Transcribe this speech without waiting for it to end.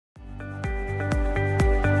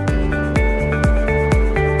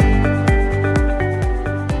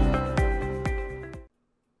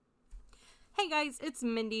guys, it's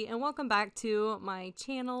Mindy and welcome back to my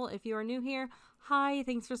channel. If you are new here, hi,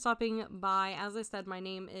 thanks for stopping by. As I said, my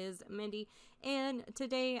name is Mindy and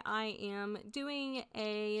today I am doing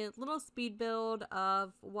a little speed build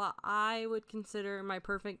of what I would consider my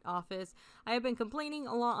perfect office. I have been complaining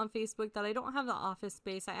a lot on Facebook that I don't have the office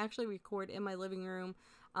space. I actually record in my living room.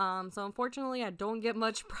 So unfortunately I don't get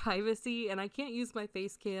much privacy and I can't use my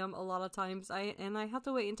face cam a lot of times. I have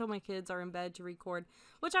to wait until my kids are in bed to record,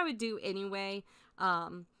 which I would do anyway.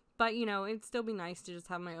 But you know, it'd still be nice to just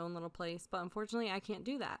have my own little place, but unfortunately I can't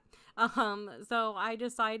do that. So I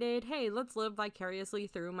decided, hey, let's live vicariously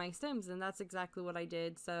through my Sims, and that's exactly what I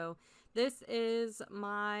did. So this is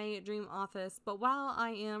my dream office, but while I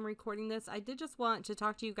am recording this, I did just want to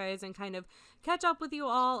talk to you guys and kind of catch up with you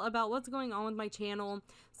all about what's going on with my channel.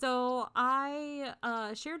 So I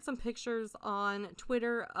shared some pictures on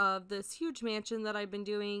Twitter of this huge mansion that I've been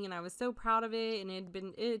doing, and I was so proud of it, and it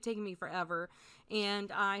had taken me forever.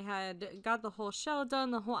 And I had got the whole shell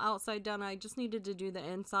done, the whole outside done. I just needed to do the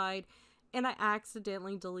inside. And I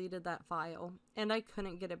accidentally deleted that file. And I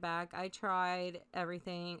couldn't get it back. I tried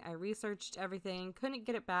everything. I researched everything. Couldn't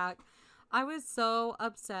get it back. I was so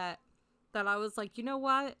upset that I was like, you know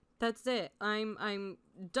what? That's it. I'm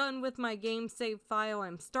done with my game save file.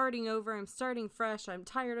 I'm starting over. I'm starting fresh. I'm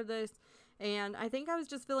tired of this. And I think I was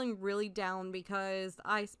just feeling really down because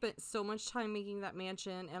I spent so much time making that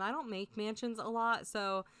mansion, and I don't make mansions a lot,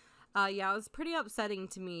 so yeah, it was pretty upsetting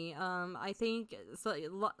to me. I think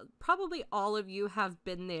so, probably all of you have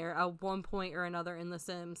been there at one point or another in The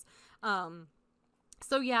Sims.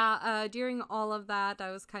 So yeah, during all of that, I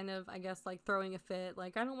was kind of, I guess, like throwing a fit,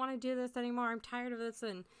 like, I don't want to do this anymore, I'm tired of this,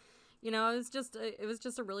 and, you know, it was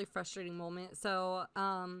just a really frustrating moment. So,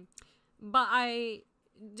 but I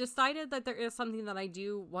decided that there is something that I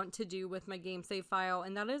do want to do with my game save file,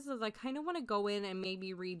 and that is I kind of want to go in and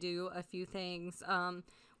maybe redo a few things.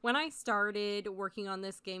 When I started working on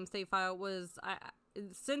this game save file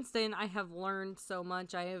since then I have learned so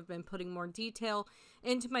much. I have been putting more detail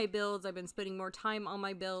into my builds. I've been spending more time on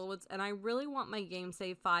my builds, and I really want my game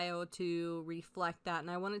save file to reflect that,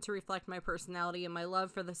 and I want it to reflect my personality and my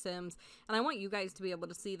love for The Sims, and I want you guys to be able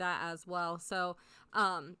to see that as well. So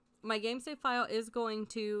my game save file is going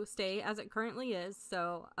to stay as it currently is,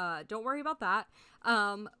 so don't worry about that.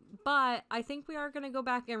 But I think we are going to go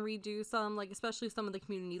back and redo some, like especially some of the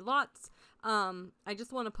community lots. I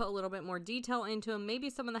just want to put a little bit more detail into them.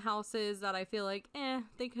 Maybe some of the houses that I feel like,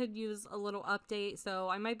 they could use a little update, so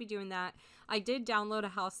I might be doing that. I did download a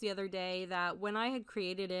house the other day that when I had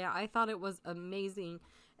created it, I thought it was amazing,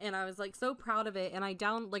 and I was like so proud of it, and I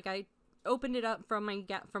opened it up from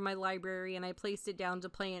my library and I placed it down to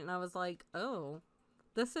play it, and I was like, oh,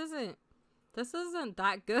 this isn't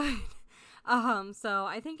that good. So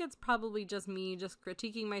I think it's probably just me just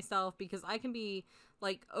critiquing myself, because I can be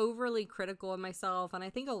like overly critical of myself, and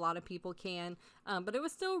I think a lot of people can, but it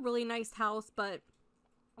was still a really nice house. But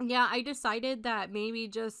yeah, I decided that maybe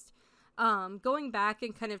just going back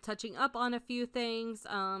and kind of touching up on a few things.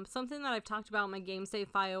 Something that I've talked about in my game save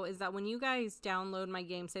file is that when you guys download my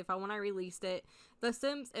game save file, when I released it, the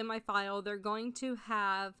Sims in my file, they're going to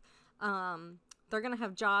have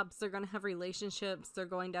jobs, they're going to have relationships, they're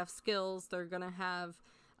going to have skills, they're going to have,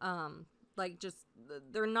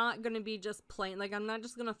 they're not going to be just plain, like, I'm not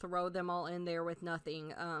just going to throw them all in there with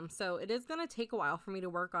nothing. So it is going to take a while for me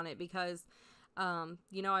to work on it, because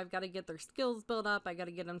you know, I've got to get their skills built up. I got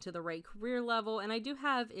to get them to the right career level, and I do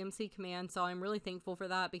have MC command, so I'm really thankful for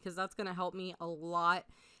that, because that's going to help me a lot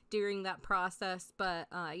during that process. But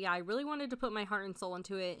yeah, I really wanted to put my heart and soul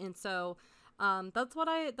into it, and so that's what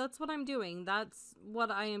I'm doing. That's what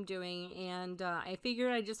I am doing, and I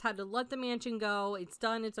figured I just had to let the mansion go. It's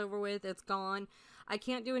done. It's over with. It's gone. I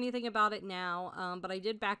can't do anything about it now, but I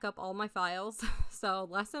did back up all my files. So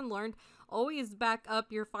lesson learned, always back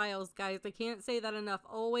up your files, guys. I can't say that enough.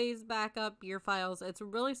 Always back up your files. It's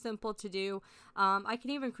really simple to do. I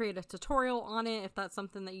can even create a tutorial on it if that's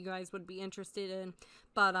something that you guys would be interested in.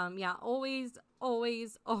 But yeah, always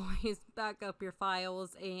back up your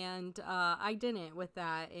files, and I didn't with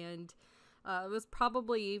that, and it was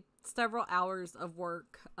probably several hours of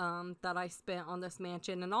work that I spent on this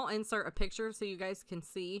mansion, and I'll insert a picture so you guys can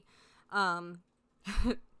see.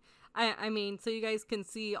 I mean, so you guys can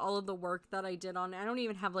see all of the work that I did on it. I don't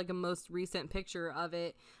even have like a most recent picture of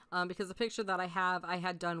it, because the picture that I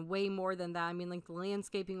had done way more than that. I mean, like the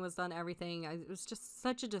landscaping was done, everything. It was just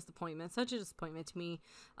such a disappointment to me.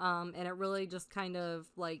 And it really just kind of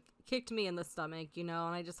like kicked me in the stomach, you know,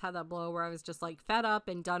 and I just had that blow where I was just like fed up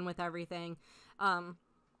and done with everything.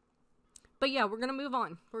 But yeah, we're going to move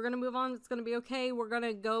on. We're going to move on. It's going to be okay. We're going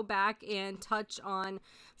to go back and touch on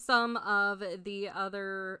some of the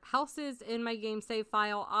other houses in my game save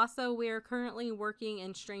file. Also, we are currently working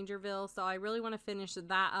in Strangerville, so I really want to finish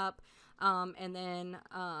that up. And then,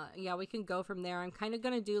 yeah, we can go from there. I'm kind of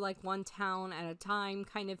going to do like one town at a time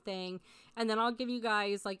kind of thing. And then I'll give you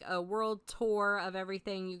guys like a world tour of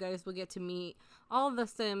everything. You guys will get to meet all of the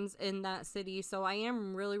Sims in that city. So I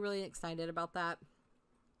am really, really excited about that.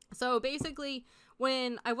 So basically,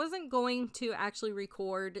 when I wasn't going to actually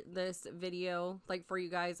record this video, like for you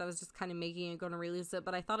guys, I was just kind of making it, going to release it,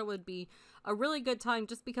 but I thought it would be a really good time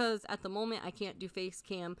just because at the moment I can't do face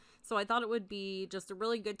cam. So I thought it would be just a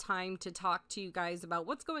really good time to talk to you guys about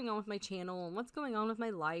what's going on with my channel and what's going on with my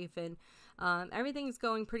life, and everything's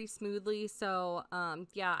going pretty smoothly. So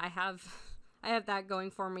yeah, I have that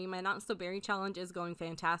going for me. My Not So Berry challenge is going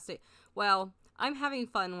fantastic. Well, I'm having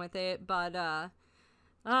fun with it, but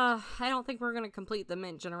I don't think we're going to complete the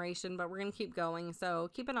mint generation, but we're going to keep going.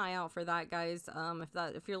 So keep an eye out for that, guys.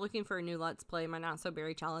 If you're looking for a new Let's Play, my Not So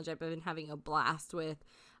Berry challenge, I've been having a blast with.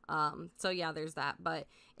 So yeah, there's that. But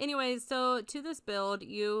anyways, so to this build,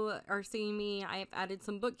 you are seeing me. I've added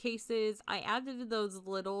some bookcases. I added those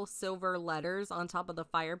little silver letters on top of the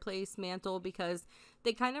fireplace mantle because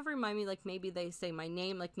they kind of remind me, like maybe they say my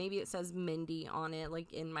name, like maybe it says Mindy on it,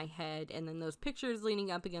 like in my head. And then those pictures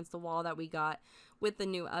leaning up against the wall that we got with the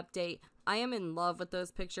new update. I am in love with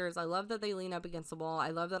those pictures. I love that they lean up against the wall. I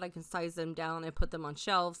love that I can size them down and put them on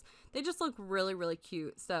shelves. They just look really, really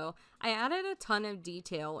cute. So I added a ton of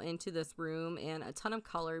detail into this room and a ton of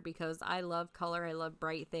color because I love color. I love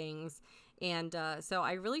bright things. And so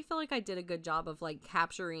I really feel like I did a good job of like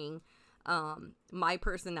capturing my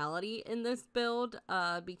personality in this build,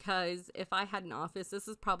 because if I had an office, this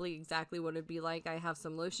is probably exactly what it'd be like. I have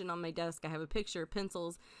some lotion on my desk. I have a picture,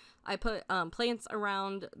 pencils. I put plants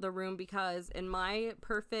around the room because in my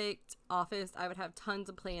perfect office, I would have tons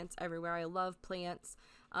of plants everywhere. I love plants.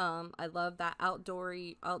 I love that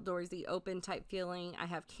outdoorsy, open type feeling. I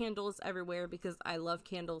have candles everywhere because I love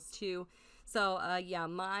candles too. So yeah,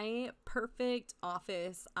 my perfect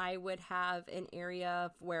office, I would have an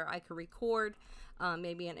area where I could record,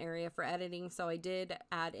 maybe an area for editing. So I did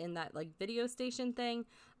add in that like video station thing,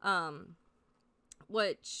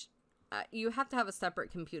 which you have to have a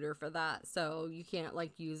separate computer for that. So you can't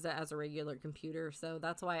like use it as a regular computer. So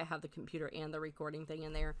that's why I have the computer and the recording thing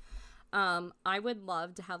in there. I would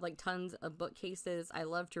love to have like tons of bookcases. I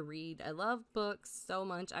love to read. I love books so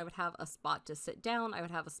much. I would have a spot to sit down. I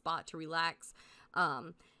would have a spot to relax.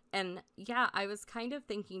 And yeah, I was kind of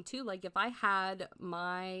thinking too, like if I had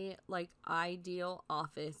my like ideal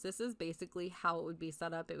office, this is basically how it would be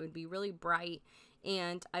set up. It would be really bright.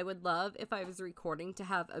 And I would love if I was recording to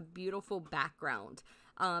have a beautiful background.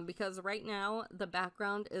 Because right now the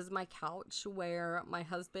background is my couch where my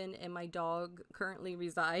husband and my dog currently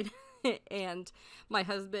reside. And my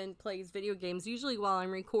husband plays video games usually while I'm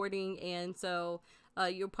recording, and so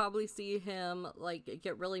you'll probably see him like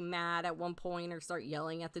get really mad at one point or start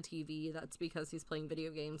yelling at the TV. That's because he's playing video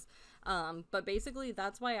games. But basically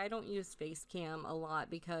that's why I don't use face cam a lot,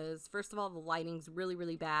 because first of all, the lighting's really,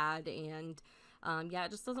 really bad, and yeah, it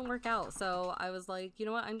just doesn't work out. So I was like, you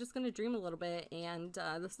know what, I'm just gonna dream a little bit, and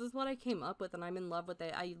this is what I came up with, and I'm in love with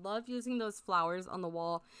it. I love using those flowers on the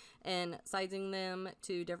wall and sizing them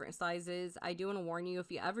to different sizes. I do want to warn you,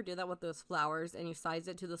 if you ever do that with those flowers and you size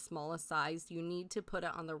it to the smallest size, you need to put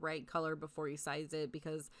it on the right color before you size it,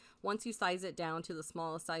 because once you size it down to the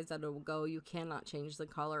smallest size that it will go, you cannot change the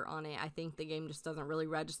color on it. I think the game just doesn't really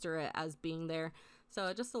register it as being there.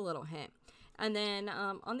 So just a little hint. And then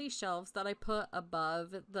on these shelves that I put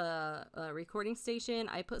above the recording station,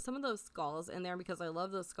 I put some of those skulls in there because I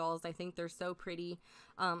love those skulls. I think they're so pretty.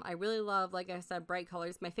 I really love, like I said, bright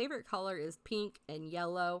colors. My favorite color is pink and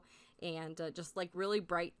yellow, and just like really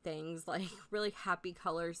bright things, like really happy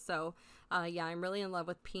colors. So yeah, I'm really in love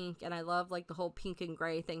with pink, and I love like the whole pink and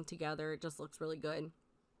gray thing together. It just looks really good.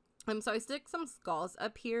 So I stick some skulls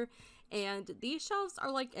up here, and these shelves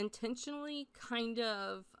are like intentionally kind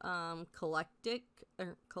of eclectic.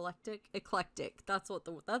 That's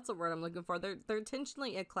the word I'm looking for. They're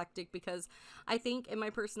intentionally eclectic because I think in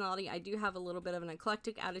my personality I do have a little bit of an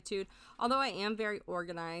eclectic attitude. Although I am very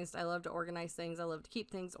organized. I love to organize things. I love to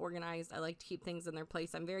keep things organized. I like to keep things in their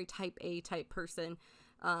place. I'm very type A type person.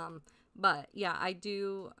 But yeah, I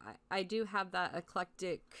do have that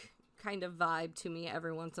eclectic kind of vibe to me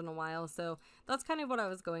every once in a while. So that's kind of what I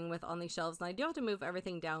was going with on these shelves. And I do have to move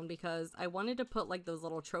everything down because I wanted to put like those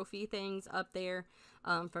little trophy things up there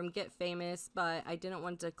from Get Famous, but I didn't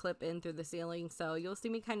want to clip in through the ceiling. So you'll see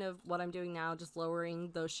me kind of what I'm doing now, just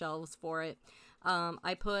lowering those shelves for it.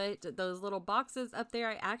 I put those little boxes up there.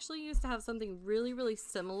 I actually used to have something really, really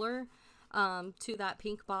similar to that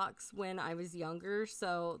pink box when I was younger,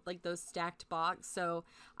 so like those stacked box. So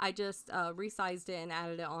I just resized it and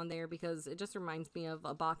added it on there because it just reminds me of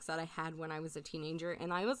a box that I had when I was a teenager.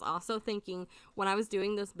 And I was also thinking when I was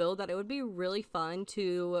doing this build that it would be really fun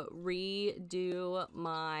to redo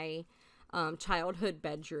my childhood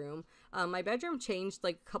bedroom. My bedroom changed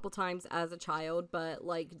like a couple times as a child, but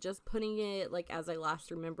like just putting it like as I last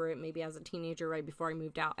remember it, maybe as a teenager right before I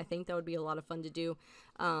moved out, I think that would be a lot of fun to do.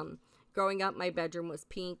 Growing up, my bedroom was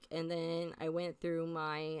pink, and then I went through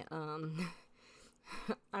my,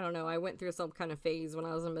 I don't know, I went through some kind of phase when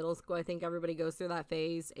I was in middle school. I think everybody goes through that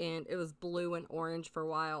phase, and it was blue and orange for a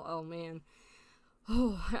while. Oh, man.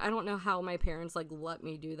 Oh, I don't know how my parents, like, let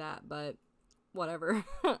me do that, but whatever.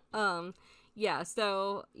 Yeah,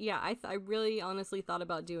 so, yeah, I really honestly thought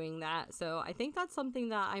about doing that, so I think that's something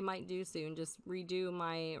that I might do soon, just redo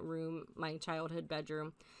my room, my childhood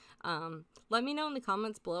bedroom. Let me know in the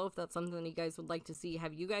comments below if that's something you guys would like to see.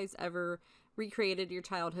 Have you guys ever recreated your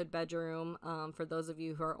childhood bedroom? For those of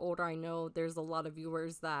you who are older, I know there's a lot of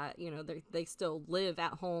viewers that, you know, they still live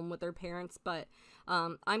at home with their parents, but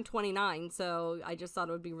I'm 29, so I just thought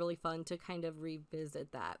it would be really fun to kind of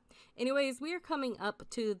revisit that. Anyways, we are coming up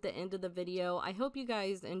to the end of the video. I hope you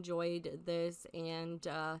guys enjoyed this, and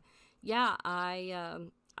yeah,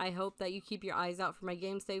 I hope that you keep your eyes out for my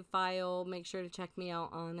game save file. Make sure to check me out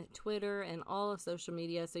on Twitter and all of social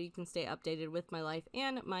media so you can stay updated with my life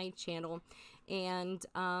and my channel. And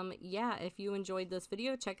yeah, if you enjoyed this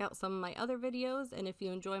video, check out some of my other videos. And if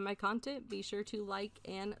you enjoy my content, be sure to like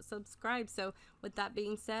and subscribe. So with that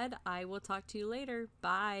being said, I will talk to you later.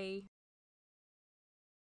 Bye.